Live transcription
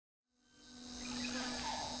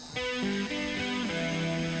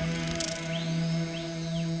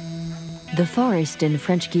The forest in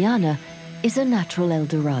French Guiana is a natural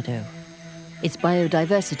Eldorado. Its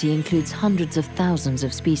biodiversity includes hundreds of thousands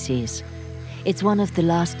of species. It's one of the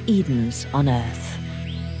last Edens on Earth.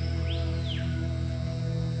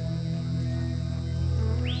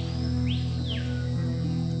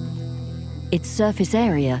 Its surface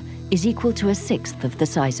area is equal to a sixth of the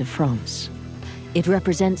size of France. It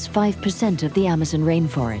represents 5% of the Amazon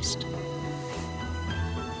rainforest.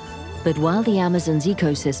 But while the Amazon's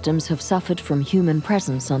ecosystems have suffered from human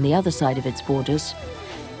presence on the other side of its borders,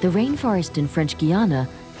 the rainforest in French Guiana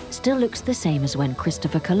still looks the same as when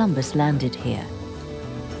Christopher Columbus landed here.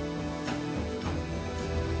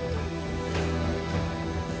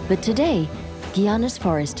 But today, Guyana's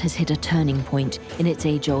forest has hit a turning point in its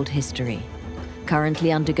age-old history,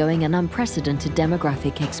 currently undergoing an unprecedented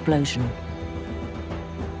demographic explosion.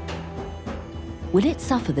 Will it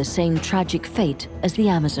suffer the same tragic fate as the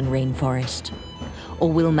Amazon rainforest?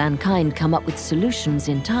 Or will mankind come up with solutions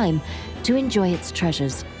in time to enjoy its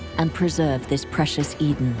treasures and preserve this precious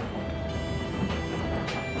Eden?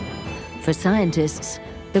 For scientists,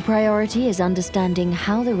 the priority is understanding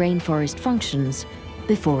how the rainforest functions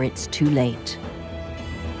before it's too late.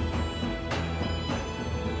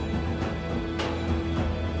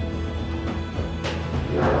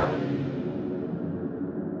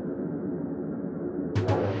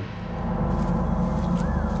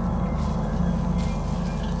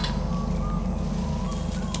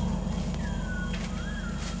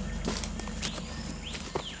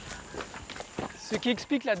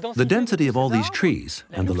 The density of all these trees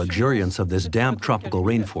and the luxuriance of this damp tropical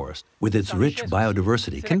rainforest, with its rich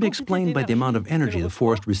biodiversity, can be explained by the amount of energy the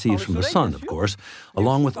forest receives from the sun, of course,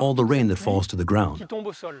 along with all the rain that falls to the ground.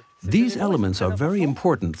 These elements are very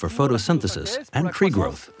important for photosynthesis and tree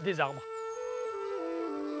growth.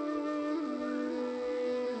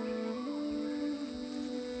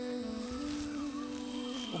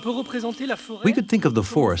 We could think of the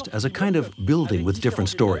forest as a kind of building with different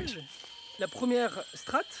stories.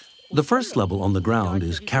 The first level on the ground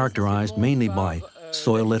is characterized mainly by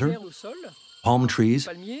soil litter, palm trees,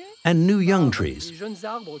 and new young trees,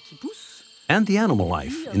 and the animal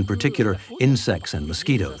life, in particular insects and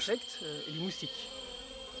mosquitoes.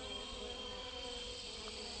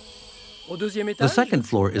 The second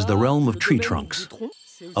floor is the realm of tree trunks,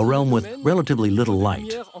 a realm with relatively little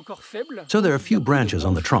light, so there are few branches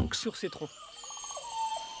on the trunks.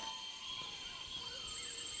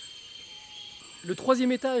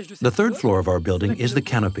 The third floor of our building is the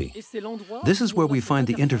canopy. This is where we find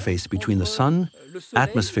the interface between the sun,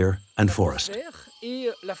 atmosphere, and forest.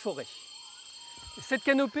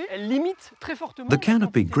 The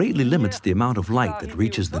canopy greatly limits the amount of light that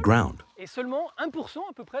reaches the ground,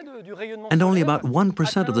 and only about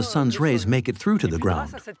 1% of the sun's rays make it through to the ground.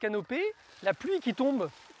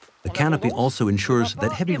 The canopy also ensures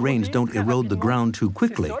that heavy rains don't erode the ground too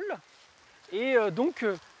quickly.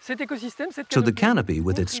 So the canopy,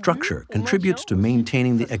 with its structure, contributes to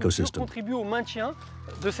maintaining the ecosystem.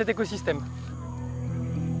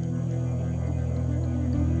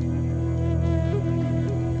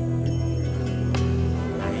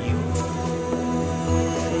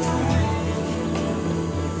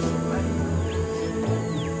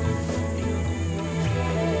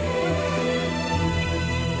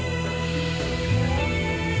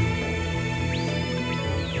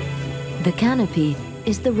 The canopy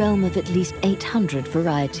is the realm of at least 800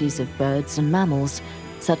 varieties of birds and mammals,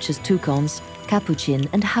 such as toucans, capuchin,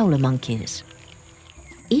 and howler monkeys.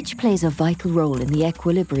 Each plays a vital role in the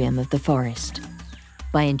equilibrium of the forest.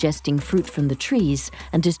 By ingesting fruit from the trees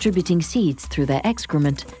and distributing seeds through their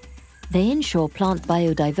excrement, they ensure plant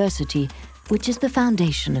biodiversity, which is the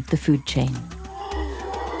foundation of the food chain.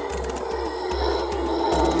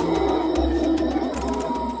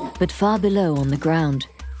 But far below on the ground,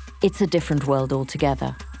 it's a different world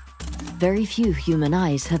altogether. Very few human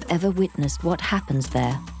eyes have ever witnessed what happens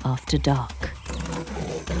there after dark.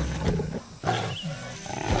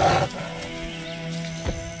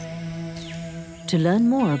 To learn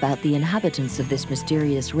more about the inhabitants of this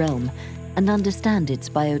mysterious realm and understand its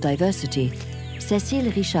biodiversity,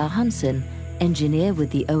 Cécile Hansen, engineer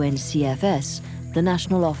with the ONCFS, the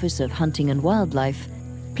National Office of Hunting and Wildlife,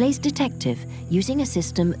 plays detective using a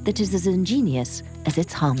system that is as ingenious as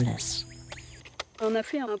it's harmless.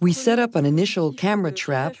 We set up an initial camera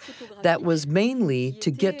trap that was mainly to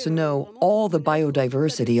get to know all the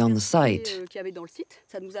biodiversity on the site.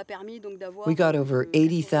 We got over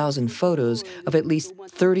 80,000 photos of at least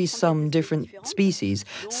 30-some different species,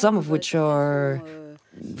 some of which are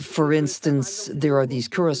For instance, there are these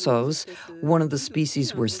curassows. One of the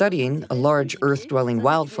species we're studying, a large earth-dwelling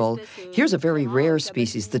wildfowl. Here's a very rare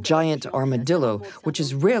species, the giant armadillo, which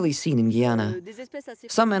is rarely seen in Guyana.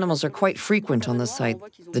 Some animals are quite frequent on the site.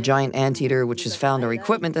 The giant anteater, which has found our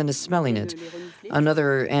equipment and is smelling it.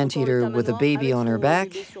 Another anteater with a baby on her back.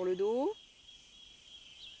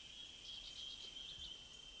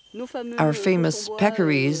 Our famous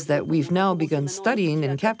peccaries that we've now begun studying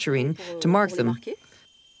and capturing to mark them.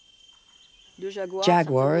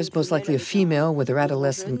 Jaguars, most likely a female with her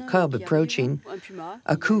adolescent cub approaching.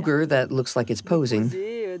 A cougar that looks like it's posing.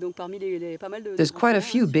 There's quite a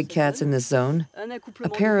few big cats in this zone. A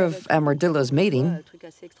pair of armadillos mating.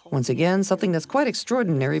 Once again, something that's quite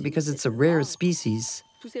extraordinary because it's a rare species.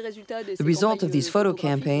 The result of these photo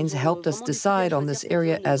campaigns helped us decide on this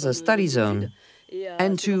area as a study zone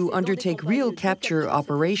and to undertake real capture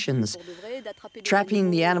operations,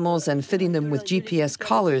 trapping the animals and fitting them with GPS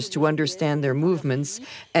collars to understand their movements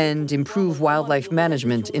and improve wildlife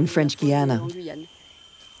management in French Guiana.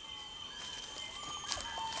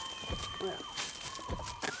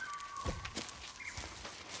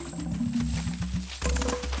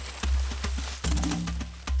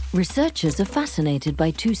 Researchers are fascinated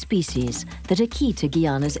by two species that are key to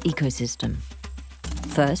Guyana's ecosystem.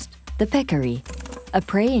 First, the peccary, a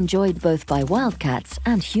prey enjoyed both by wildcats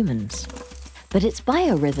and humans. But its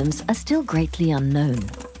biorhythms are still greatly unknown.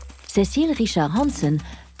 Cécile Hansen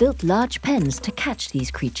built large pens to catch these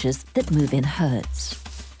creatures that move in herds.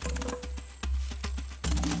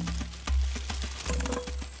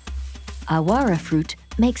 Awara fruit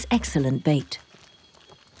makes excellent bait.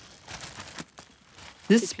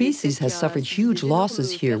 This species has suffered huge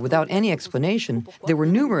losses here without any explanation. There were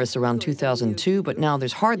numerous around 2002, but now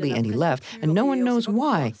there's hardly any left, and no one knows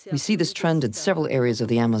why. We see this trend in several areas of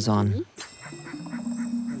the Amazon.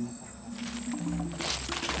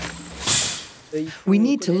 We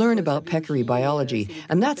need to learn about peccary biology,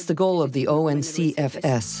 and that's the goal of the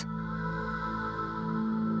ONCFS.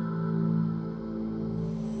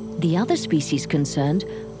 The other species concerned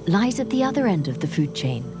lies at the other end of the food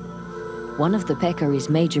chain. One of the peccary's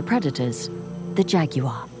major predators, the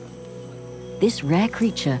jaguar. This rare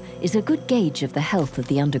creature is a good gauge of the health of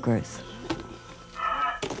the undergrowth.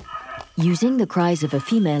 Using the cries of a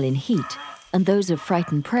female in heat and those of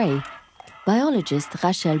frightened prey, biologist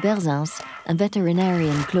Rachel Berzins and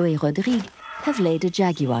veterinarian Chloé Rodrigue have laid a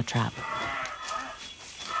jaguar trap.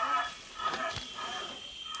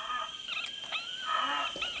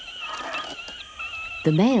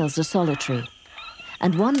 The males are solitary,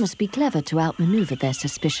 and one must be clever to outmaneuver their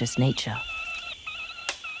suspicious nature.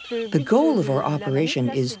 The goal of our operation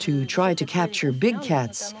is to try to capture big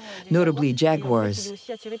cats, notably jaguars.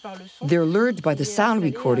 They're lured by the sound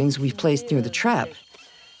recordings we've placed near the trap.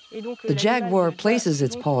 The jaguar places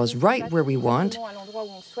its paws right where we want,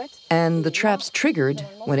 and the trap's triggered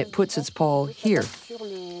when it puts its paw here.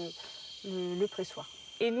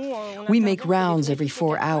 We make rounds every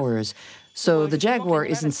 4 hours, so the jaguar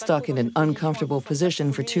isn't stuck in an uncomfortable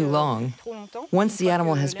position for too long. Once the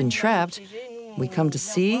animal has been trapped, we come to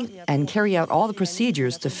see and carry out all the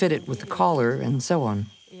procedures to fit it with the collar and so on.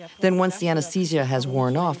 Then once the anesthesia has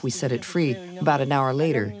worn off, we set it free, about an hour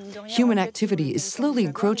later. Human activity is slowly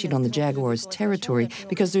encroaching on the jaguar's territory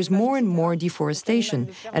because there's more and more deforestation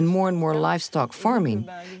and more livestock farming.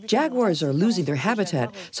 Jaguars are losing their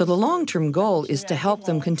habitat, so the long-term goal is to help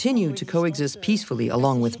them continue to coexist peacefully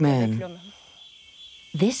along with man.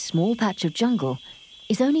 This small patch of jungle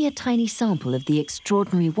is only a tiny sample of the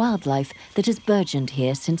extraordinary wildlife that has burgeoned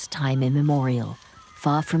here since time immemorial,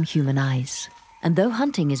 far from human eyes. And though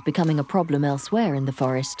hunting is becoming a problem elsewhere in the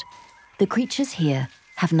forest, the creatures here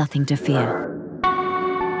have nothing to fear.